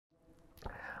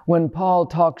When Paul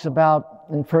talks about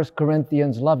in 1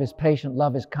 Corinthians, love is patient,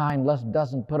 love is kind, love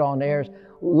doesn't put on airs.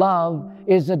 Love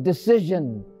is a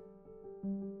decision.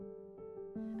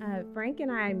 Frank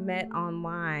and I met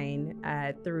online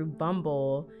through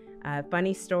Bumble.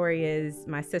 Funny story is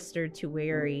my sister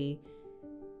Guidry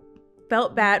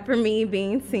felt bad for me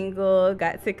being single,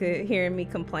 got sick of hearing me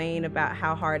complain about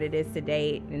how hard it is to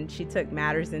date, and she took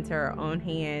matters into her own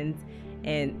hands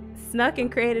and snuck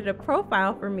and created a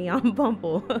profile for me on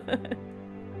Bumble.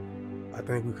 I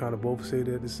think we kind of both said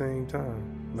it at the same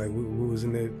time. Like we was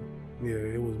in that, yeah,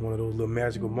 it was one of those little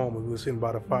magical moments. We were sitting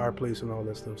by the fireplace and all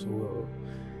that stuff, so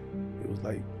it was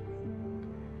like,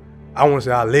 I won't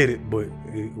say I let it, but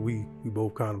we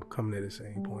both kind of coming at the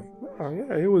same point. Oh,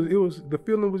 yeah, it was the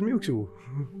feeling was mutual.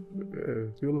 Yeah,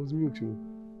 the feeling was mutual.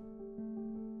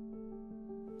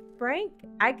 Frank,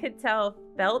 I could tell,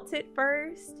 felt it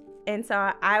first, and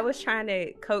so I was trying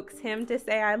to coax him to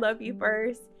say I love you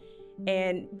first.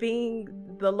 And being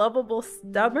the lovable,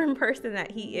 stubborn person that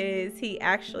he is, he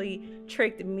actually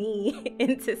tricked me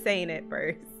into saying it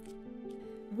first.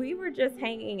 We were just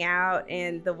hanging out,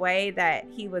 and the way that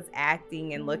he was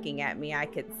acting and looking at me, I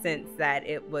could sense that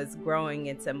it was growing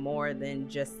into more than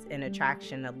just an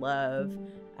attraction of love.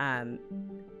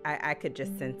 I could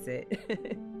just sense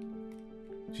it.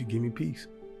 She give me peace.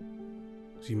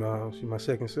 She my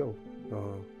second self.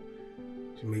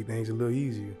 She made things a little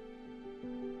easier.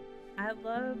 I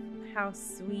love how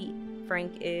sweet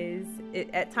Frank is.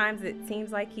 At times it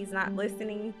seems like he's not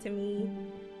listening to me,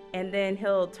 and then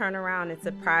he'll turn around and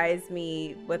surprise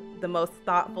me with the most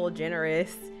thoughtful,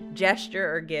 generous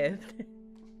gesture or gift.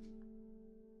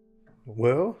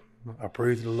 Well, I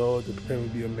praise the Lord to prepare me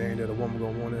to be a man that a woman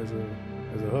gonna want as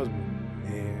a husband,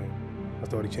 and I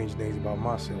started changing things about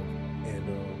myself, and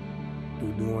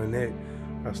through doing that,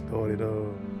 I started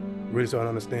really starting to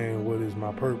understand what is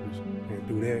my purpose, and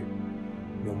through that,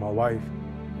 you know, my wife,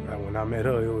 when I met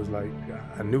her, it was like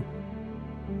I knew.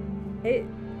 It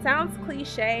sounds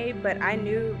cliche, but I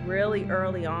knew really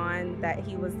early on that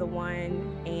he was the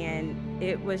one, and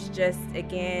it was just,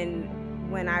 again,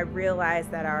 when I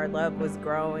realized that our love was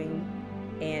growing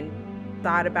and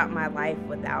thought about my life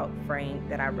without Frank,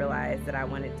 that I realized that I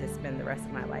wanted to spend the rest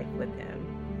of my life with him.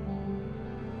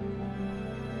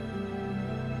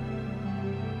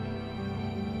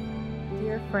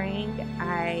 Dear Frank,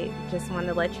 I just want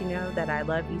to let you know that I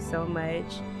love you so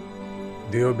much.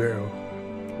 Dear Beryl,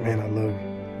 man, I love you.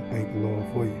 I thank the Lord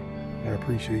for you. I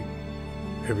appreciate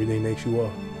everything that you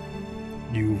are.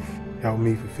 You've helped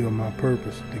me fulfill my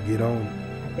purpose to get on.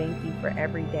 I thank you for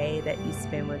every day that you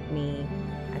spend with me.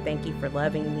 I thank you for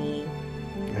loving me.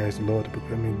 I ask the Lord to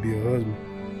prepare me to be a husband,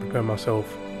 prepare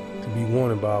myself to be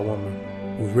wanted by a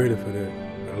woman who's ready for that.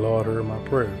 And the Lord heard my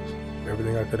prayers,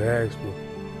 everything I could have asked for,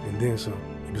 and then some.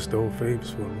 He bestowed favors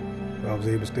for me. I was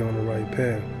able to stay on the right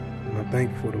path, and I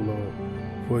thank you for the Lord,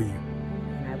 for you.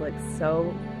 And I look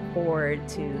so forward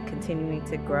to continuing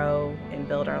to grow and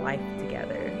build our life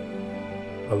together.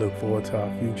 I look forward to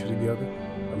our future together.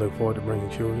 I look forward to bringing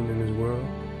children in this world,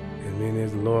 and many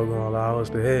as the Lord gonna allow us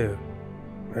to have.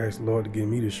 I ask the Lord to give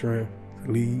me the strength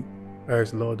to lead. I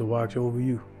ask the Lord to watch over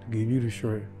you, to give you the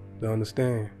strength to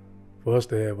understand, for us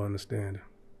to have understanding,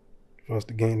 for us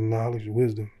to gain the knowledge and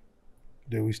wisdom,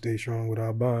 that we stay strong with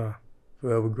our bond.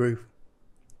 Forever grateful.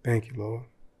 Thank you, Lord.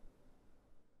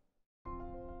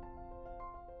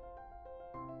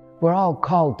 We're all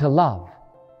called to love,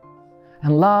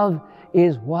 and love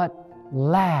is what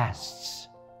lasts.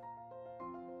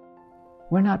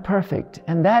 We're not perfect,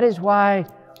 and that is why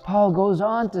Paul goes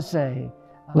on to say,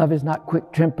 love is not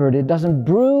quick-tempered. It doesn't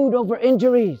brood over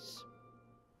injuries.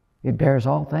 It bears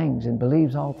all things and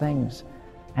believes all things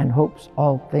and hopes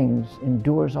all things,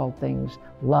 endures all things.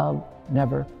 Love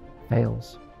never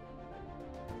fails.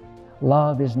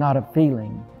 Love is not a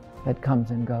feeling that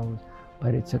comes and goes,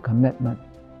 but it's a commitment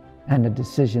and a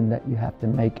decision that you have to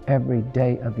make every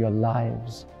day of your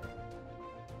lives.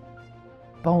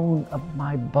 Bone of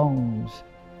my bones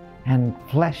and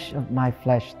flesh of my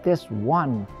flesh, this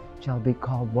one shall be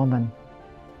called woman,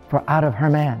 for out of her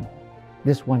man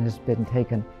this one has been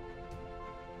taken.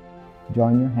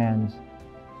 Join your hands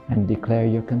and declare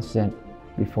your consent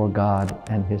before God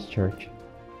and His church.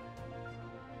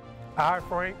 I,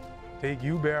 Frank, take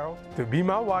you, Beryl, to be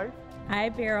my wife. I,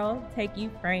 Beryl, take you,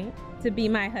 Frank, to be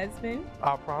my husband.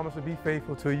 I promise to be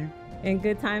faithful to you. In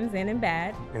good times and in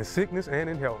bad. In sickness and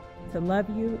in health. To love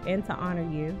you and to honor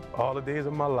you. All the days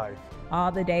of my life.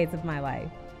 All the days of my life.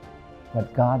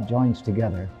 What God joins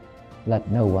together,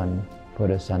 let no one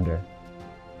put asunder.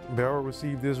 Beryl,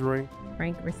 receive this ring.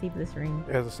 Frank, receive this ring.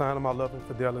 As a sign of my love and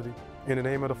fidelity. In the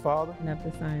name of the Father. And of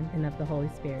the Son. And of the Holy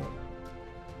Spirit.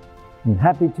 I'm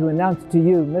happy to announce to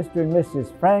you Mr. and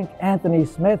Mrs. Frank Anthony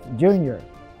Smith, Jr.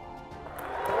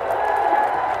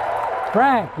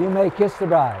 Frank, you may kiss the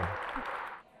bride.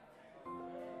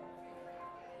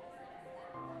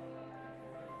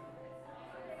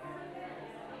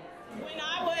 When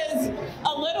I was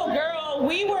a little girl,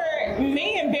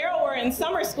 me and Beryl were in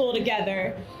summer school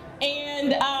together.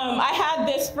 And I had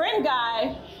this friend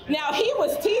guy. Now, he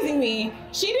was teasing me.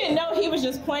 She didn't know he was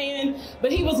just playing,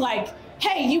 but he was like,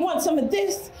 hey, you want some of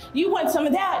this? You want some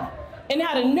of that? And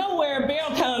out of nowhere,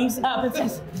 Beryl comes up and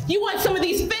says, you want some of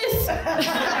these fists?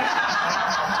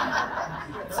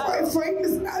 Frank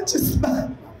is not just my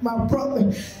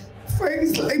brother. Frank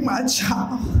is like my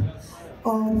child.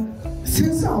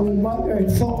 Since our mother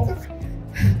and father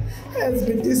has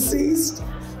been deceased,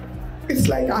 it's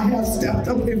like I have stepped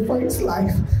up in Frank's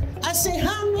life. I say,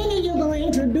 how many of you gonna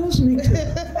introduce me to?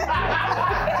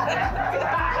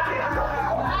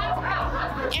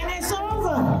 And it's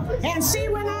over. And see,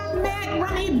 when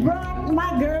he brought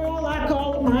my girl, I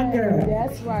call her my girl.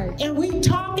 That's right. And we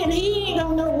talk, and he ain't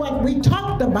gonna know what we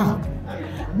talked about.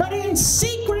 But in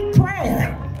secret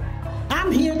prayer,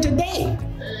 I'm here today.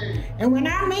 And when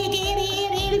I make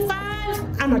 88,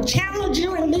 85, I'm gonna challenge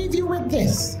you and leave you with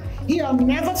this. He'll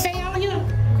never fail you.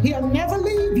 He'll never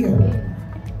leave you.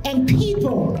 And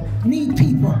people need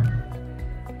people.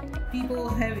 People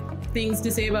have things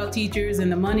to say about teachers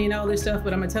and the money and all this stuff,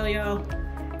 but I'm gonna tell y'all,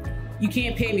 you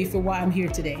can't pay me for why I'm here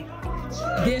today.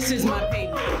 This is my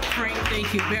payment. Frank,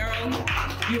 thank you. Beryl,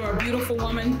 you are a beautiful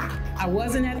woman. I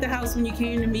wasn't at the house when you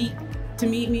came to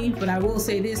meet me, but I will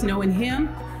say this, knowing him,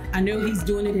 I know he's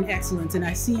doing it in excellence, and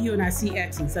I see you and I see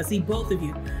excellence. I see both of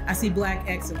you. I see Black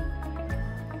excellence.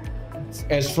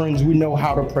 As friends, we know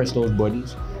how to press those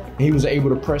buttons. And he was able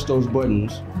to press those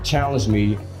buttons, challenge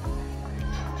me,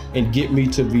 and get me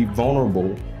to be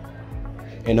vulnerable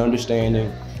and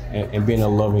understanding and being a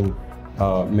loving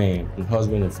man and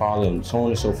husband and father and so on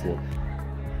and so forth.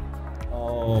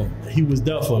 He was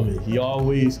there for me. He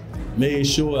always made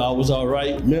sure I was all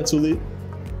right mentally.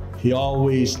 He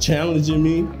always challenging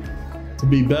me to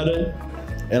be better.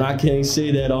 And I can't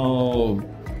say that,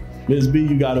 Ms. B,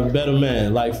 you got a better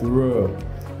man, like for real.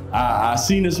 I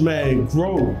seen this man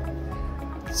grow.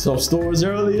 Some stories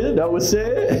earlier that was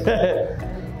said.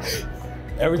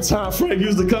 Every time Frank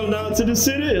used to come down to the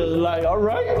city, it was like, all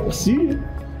right, I see you.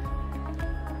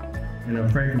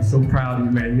 And Frank, I'm so proud of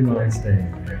you, man. You know that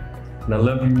thing. And I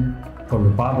love you from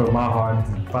the bottom of my heart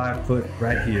to 5 foot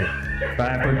right here.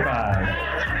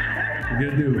 5'5".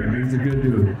 Good dude, man. He's a good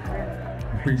dude.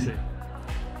 Appreciate it.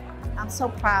 I'm so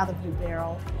proud of you,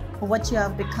 Beryl, for what you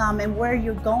have become and where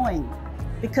you're going,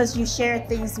 because you share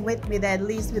things with me that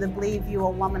leads me to believe you're a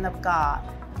woman of God.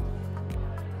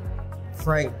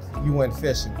 Frank, you went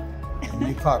fishing.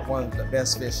 You caught one of the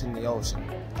best fish in the ocean.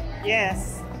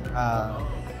 Yes.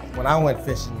 When I went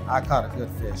fishing, I caught a good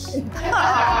fish.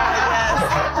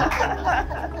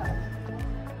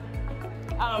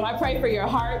 I pray for your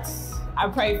hearts. I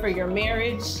pray for your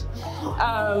marriage.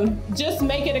 Just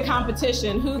make it a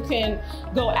competition. Who can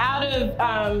go out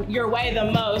of your way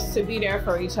the most to be there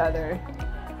for each other?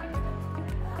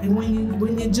 And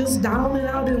when you're just down and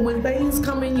out, and when things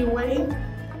come in your way,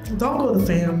 don't go to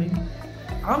family.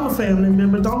 I'm a family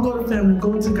member. Don't go to family.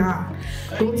 Go to God.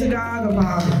 Go to God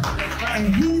about it.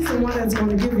 And He's the one that's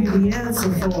going to give you the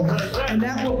answer for it. And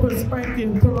that will perspective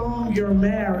and prolong your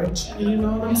marriage. You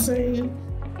know what I'm saying?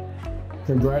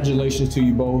 Congratulations to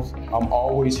you both. I'm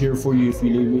always here for you if you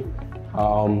need me.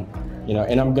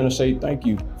 And I'm gonna say thank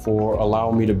you for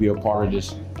allowing me to be a part of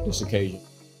this occasion.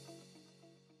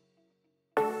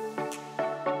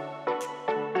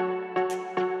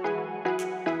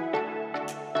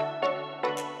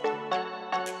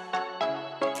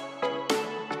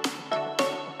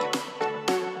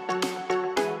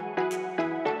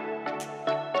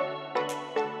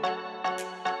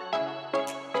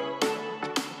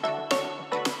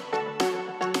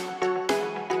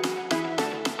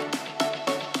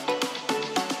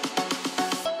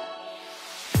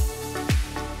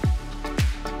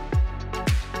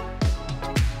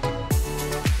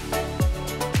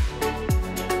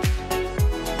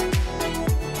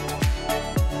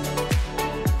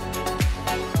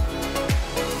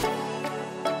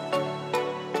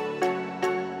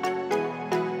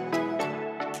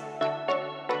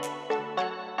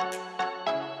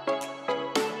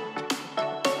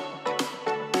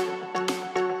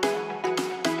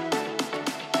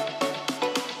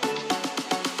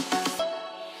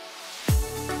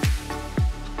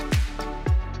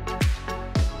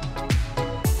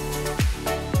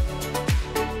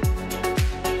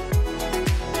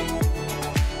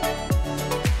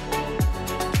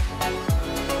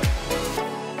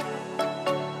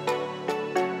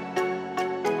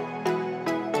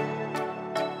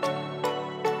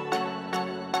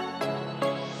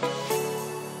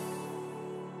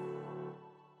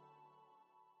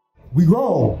 We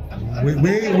grown. We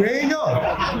ain't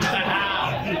young.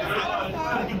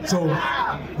 So,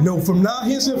 you know, from now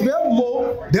hence and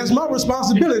forevermore, that's my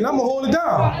responsibility, and I'm gonna hold it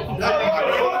down.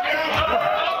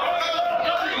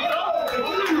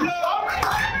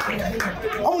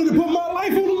 I want to put my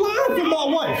life on the line for my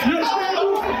wife. You understand me?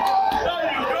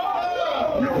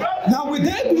 Now, with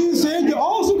that being said, you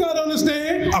also got to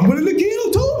understand, I'm willing to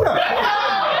kill too now.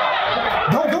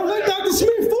 Don't let Dr.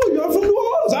 Smith fool you. I'm from New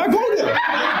Orleans. I go there.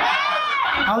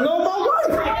 I love my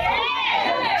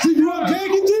wife. See, you up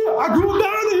Jagged Jill? I grew up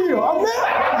down the hill. I'm there.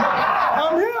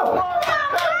 I'm here.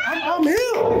 I'm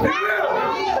here.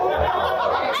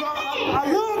 So I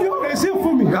love y'all. That's it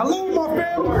for me. I love my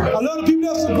family. I love the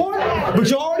people that support. But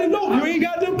you already know,